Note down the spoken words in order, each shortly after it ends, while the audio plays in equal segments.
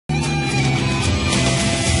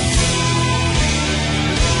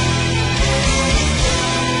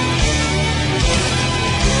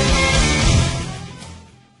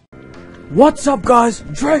What's up, guys?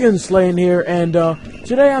 Dragon Slaying here, and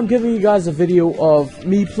today I'm giving you guys a video of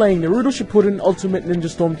me playing Naruto Shippuden Ultimate Ninja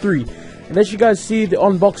Storm 3. And as you guys see, the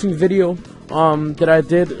unboxing video that I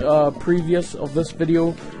did previous of this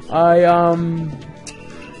video,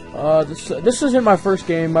 this isn't my first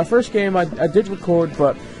game. My first game I did record,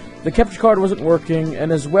 but the capture card wasn't working,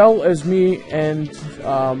 and as well as me and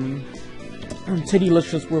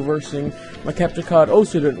Tiddylicious reversing, my capture card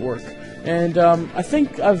also didn't work. And I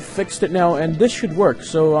think I've fixed it now, and this should work.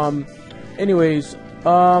 So anyways,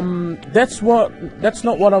 that's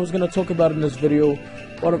not what I was gonna talk about in this video.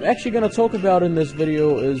 What I'm actually gonna talk about in this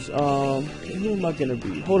video is who am I gonna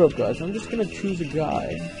be? Hold up, guys. I'm just gonna choose a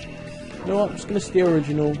guy. You know what? I'm just gonna stay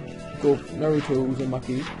original. Go Naruto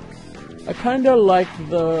Uzumaki. I kinda like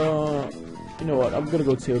the. You know what? I'm gonna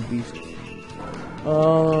go Tail Beast.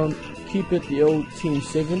 Keep it the old Team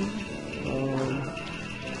 7.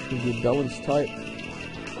 Gonna be a balance type.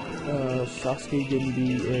 Sasuke gonna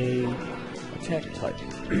be a attack type.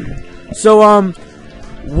 So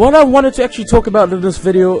what I wanted to actually talk about in this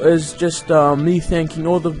video is just me thanking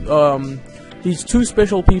all the these two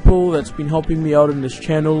special people that's been helping me out in this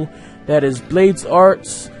channel. That is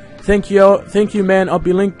BLAZEDARTZ. Thank you, man. I'll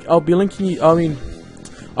be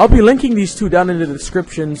linking these two down in the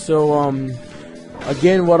description. So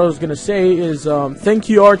again, what I was gonna say is thank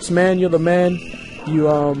you, Arts, man. You're the man. You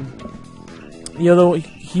know,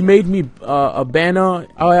 he made me a banner.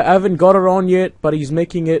 I haven't got it on yet, but he's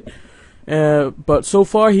making it. But so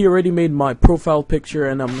far, he already made my profile picture,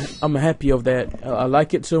 and I'm happy of that. I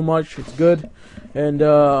like it so much. It's good, and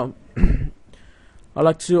I'd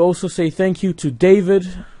like to also say thank you to David.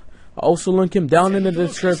 I'll also link him down in the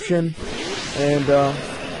description, and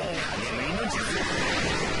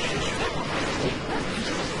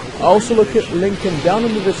I'll also link him down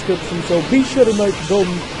in the description, so be sure to go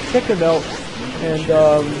check him out. And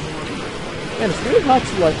man, it's really hard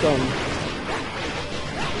to like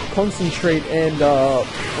concentrate and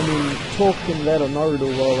talk in that on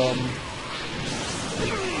Naruto while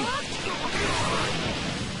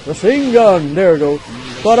the Rasengan, there we go.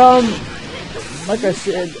 But like I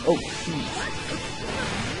said, oh jeez.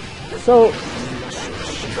 So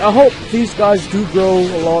I hope these guys do grow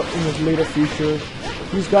a lot in the later future.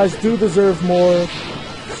 These guys do deserve more,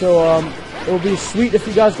 so it'll be sweet if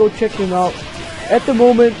you guys go check them out. At the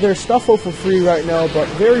moment, their stuff are for free right now, but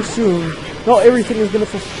very soon, not everything is gonna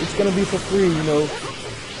be for free, you know.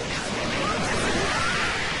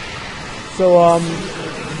 So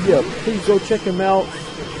yeah, please go check them out.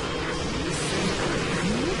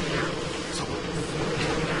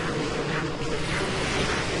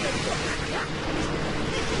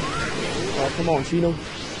 Oh, come on, Chino.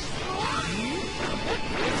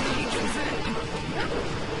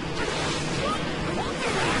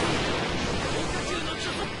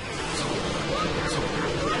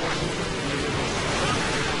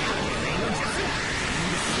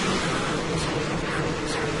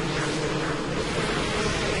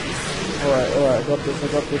 Alright, I got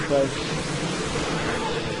this, guys.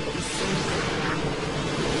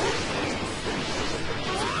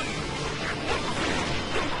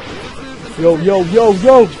 Yo! Woo!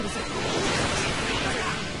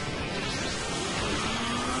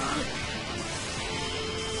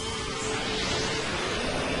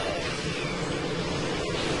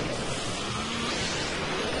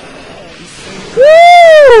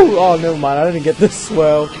 Oh, never mind, I didn't get this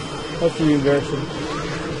well. That's really embarrassing.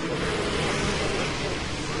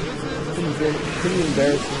 Pretty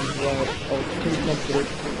embarrassing as well. I was pretty confident.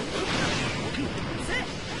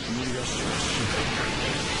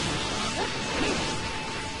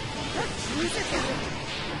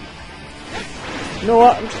 You know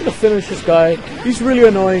what? I'm just gonna finish this guy. He's really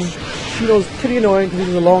annoying. Shino's pretty annoying because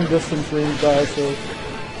he's a long distance range guy, so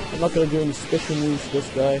I'm not gonna do any special moves to this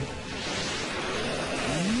guy.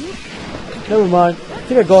 Never mind. I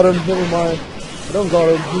think I got him. Never mind. I don't got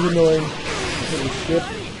him. He's annoying. Holy shit.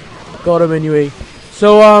 Got him anyway.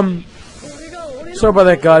 So sorry about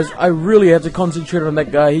that, guys. I really had to concentrate on that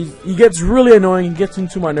guy. He gets really annoying. He gets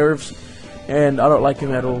into my nerves, and I don't like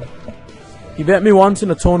him at all. He bet me once in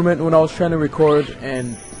a tournament when I was trying to record,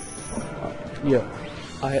 and yeah,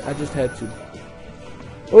 I just had to.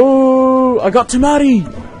 Oh, I got Tamari.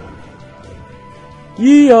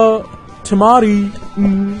 Yeah, Tamari.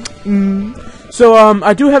 So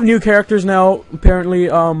I do have new characters now. Apparently,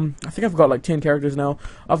 I think I've got like 10 characters now.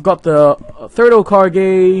 I've got the third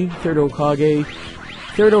Hokage.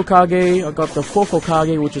 I got the fourth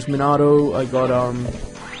Hokage, which is Minato. I've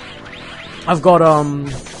got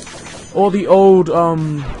all the old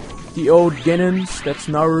Genins. That's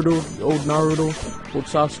Naruto, old Naruto, old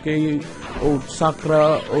Sasuke, old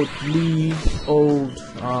Sakura, old Lee, old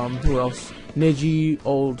who else? Neji,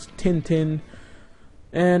 old Tintin,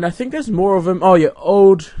 and I think there's more of them. Oh yeah,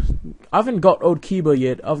 old. I haven't got old Kiba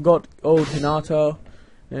yet. I've got old Hinata,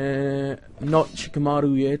 not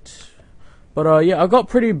Shikamaru yet. But yeah, I got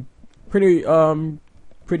pretty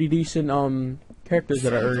decent characters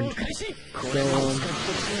that I earned. So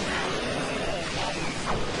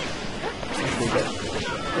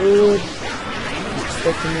good.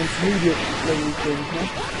 Expecting intermediate level thing, huh?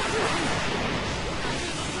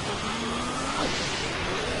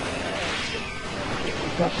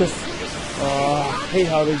 Got this. Hate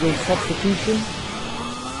how they go substitution.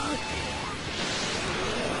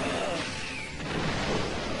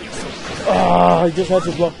 I just had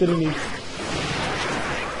to block the enemy.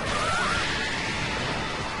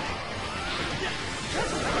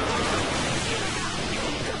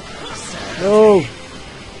 No!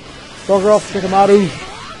 Fuck her off, Shikamaru!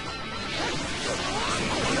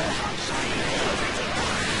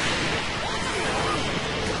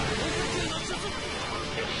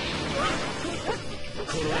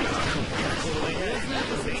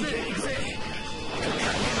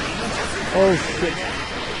 Oh shit.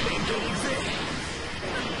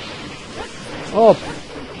 Oh.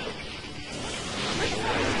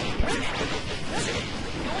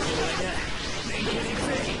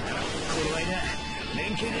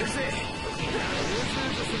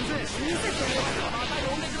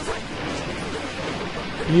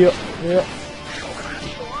 Yeah, yeah.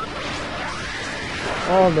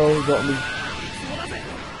 Oh no, he got me.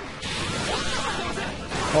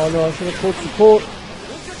 Oh no, I should have called support.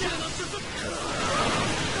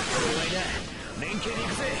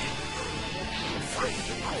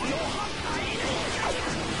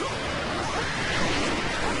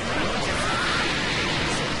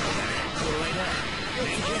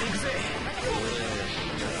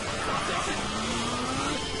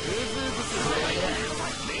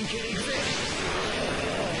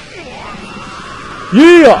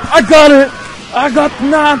 Yeah, I got it! I got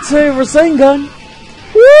Naruto Rasengan!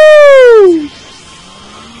 Woo!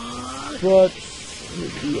 But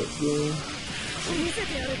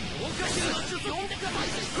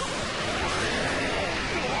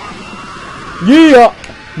yeah!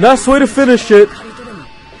 Nice way to finish it!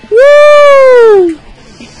 Woo!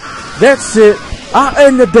 That's it! I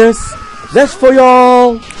ended this! That's for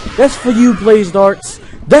y'all! That's for you, BLAZEDARTZ!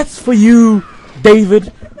 That's for you,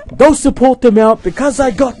 David! Go support them out because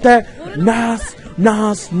I got that nice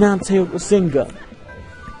Naruto Rasengan.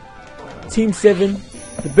 Team 7,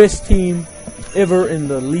 the best team ever in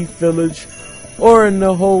the Leaf Village or in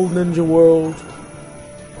the whole ninja world.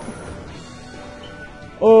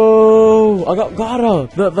 Oh, I got Gaara,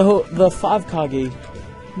 the 5 Kage.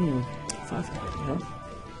 5 Kage, huh?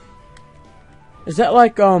 Is that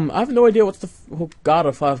like I have no idea what's the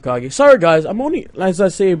Gaara 5 Kage. Sorry guys, I'm only, as I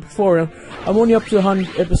said before, I'm only up to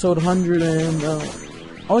episode 100 and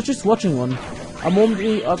I was just watching one. I'm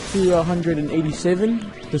only up to 187,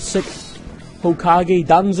 the 6th Hokage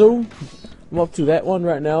Danzo. I'm up to that one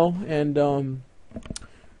right now, and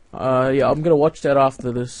yeah, I'm gonna watch that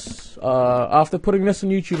after this. After putting this on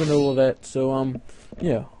YouTube and all of that. So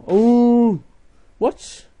yeah. Oh,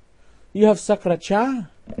 what? You have Sakura-chan?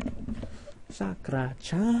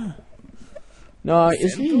 Sakura-chan? No,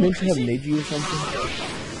 isn't he meant to have Neji or something?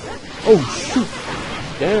 Oh shoot!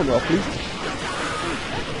 Damn, Rocky.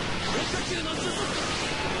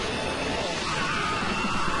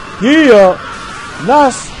 Yeah!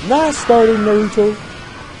 Nice starting, Naruto.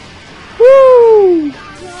 Woo!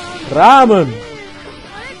 Ramen!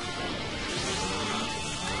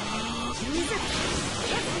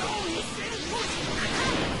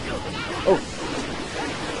 Oh.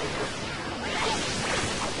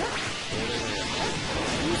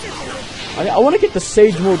 I want to get the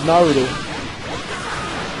Sage Mode Naruto.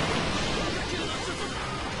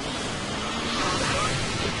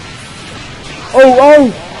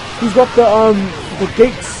 Oh! He's got the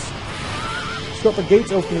gates. He's got the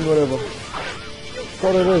gates opening, whatever. That's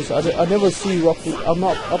what it is. I never see Rock Lee. I'm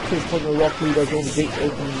not up to the point where Rock Lee does all the gates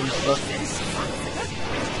opening and stuff.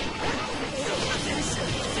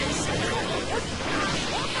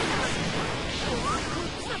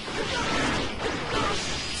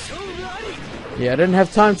 Yeah, I didn't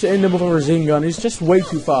have time to end him with a Rasengan. He's just way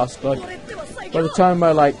too fast. Like, by the time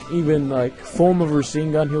I even form a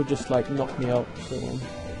Rasengan, he'll just knock me out. So,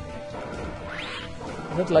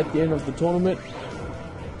 is that like the end of the tournament?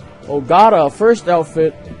 Oh, Gaara, first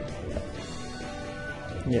outfit.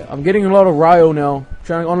 Yeah, I'm getting a lot of Ryo now.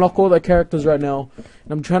 Trying to unlock all the characters right now.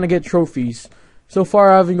 And I'm trying to get trophies. So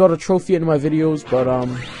far, I haven't got a trophy in my videos, but,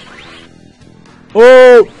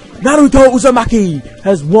 oh! Naruto Uzumaki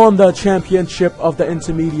has won the championship of the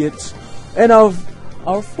intermediates. And our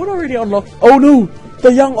foot already unlocked. Oh no,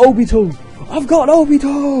 the young Obito. I've got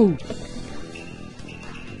Obito.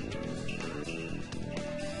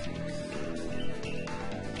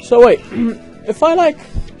 So wait, if I like,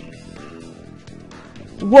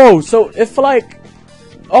 whoa, so if like,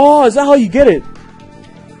 oh, is that how you get it?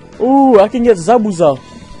 Ooh, I can get Zabuza.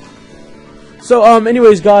 So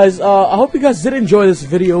anyways guys, I hope you guys did enjoy this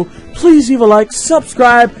video. Please leave a like,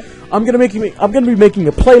 subscribe. I'm gonna be making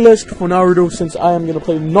a playlist for Naruto, since I am gonna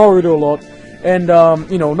play Naruto a lot,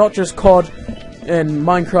 and you know, not just COD and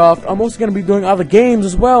Minecraft. I'm also gonna be doing other games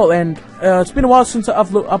as well. And it's been a while since I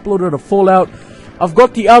uploaded a Fallout. I've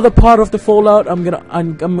got the other part of the Fallout. I'm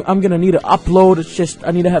gonna need to upload. It's just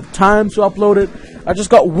I need to have time to upload it. I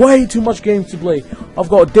just got way too much games to play. I've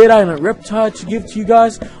got Dead Island Riptide to give to you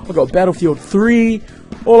guys. I've got Battlefield 3,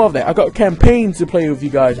 all of that. I got campaigns to play with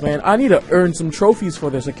you guys, man. I need to earn some trophies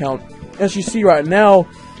for this account. As you see right now,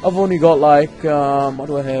 I've only got like what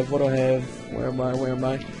do I have? Where am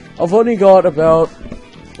I? I've only got about,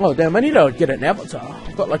 oh damn, I need to get an avatar.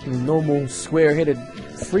 I've got like a normal square-headed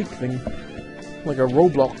freak thing, like a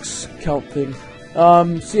Roblox count thing.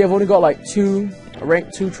 See, I've only got like a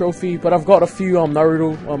rank 2 trophy, but I've got a few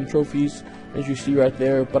Naruto trophies, as you see right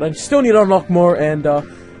there. But I still need to unlock more, and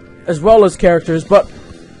as well as characters. But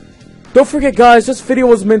don't forget, guys, this video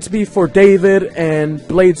was meant to be for David and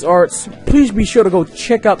BLAZEDARTZ. Please be sure to go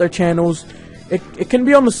check out their channels. It can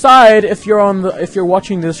be on the side if you're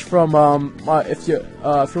watching this from if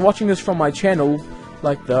you're watching this from my channel,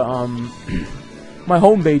 like the my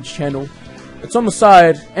homepage channel. It's on the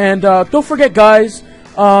side. And don't forget, guys,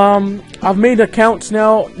 I've made accounts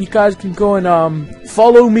now. You guys can go and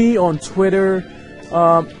follow me on Twitter.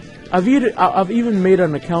 I've even made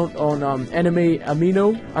an account on Anime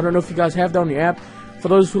Amino. I don't know if you guys have that on the app. For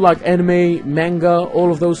those who like anime, manga, all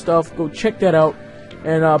of those stuff, go check that out.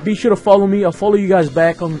 And be sure to follow me. I'll follow you guys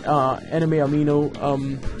back on Anime Amino.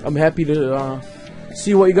 I'm happy to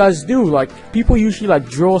see what you guys do. Like, people usually like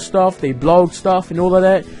draw stuff, they blog stuff, and all of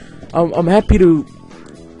that. I'm happy to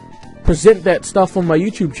present that stuff on my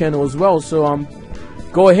YouTube channel as well. So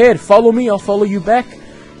go ahead, follow me. I'll follow you back.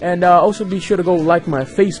 And also be sure to go like my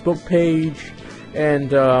Facebook page. And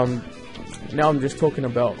now I'm just talking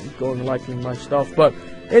about going and liking my stuff. But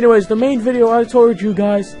anyways, the main video, I told you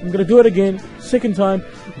guys, I'm gonna do it again, second time.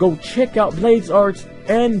 Go check out BLAZEDARTZ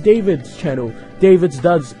and David's channel. David's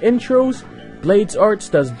does intros,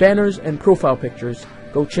 BLAZEDARTZ does banners and profile pictures.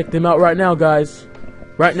 Go check them out right now, guys.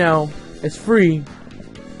 Right now, it's free.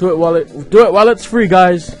 Do it while it's free,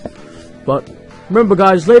 guys. But remember,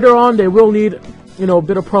 guys, later on they will need, you know, a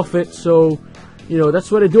bit of profit. So, you know,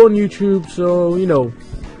 that's what they do on YouTube. So, you know,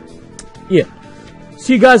 yeah.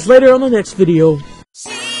 See you guys later on the next video.